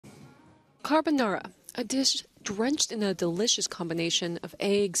Carbonara, a dish drenched in a delicious combination of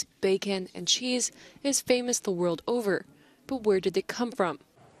eggs, bacon, and cheese, is famous the world over. But where did it come from?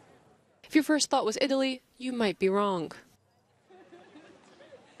 If your first thought was Italy, you might be wrong.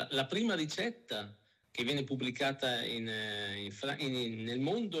 La prima ricetta che viene pubblicata nel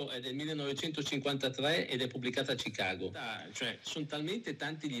mondo è del 1953 ed è pubblicata a Chicago. Cioè, sono talmente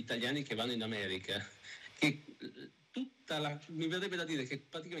tanti gli italiani che vanno in America che mi verrebbe da dire che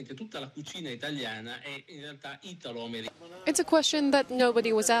praticamente tutta la cucina italiana è in realtà italo-americana. It's a question that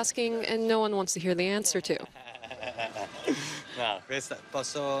nobody was asking and no one wants to hear the answer to. No, questa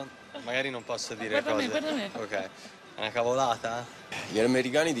magari non posso dire cose. Guarda me. Ok, è una cavolata? Gli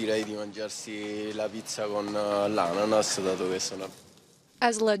americani direi di mangiarsi la pizza con l'ananas, dato che sono...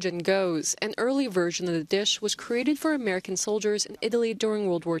 As legend goes, an early version of the dish was created for American soldiers in Italy during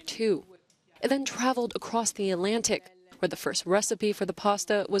World War II. It then traveled across the Atlantic, where the first recipe for the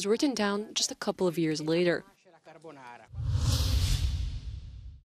pasta was written down just a couple of years later.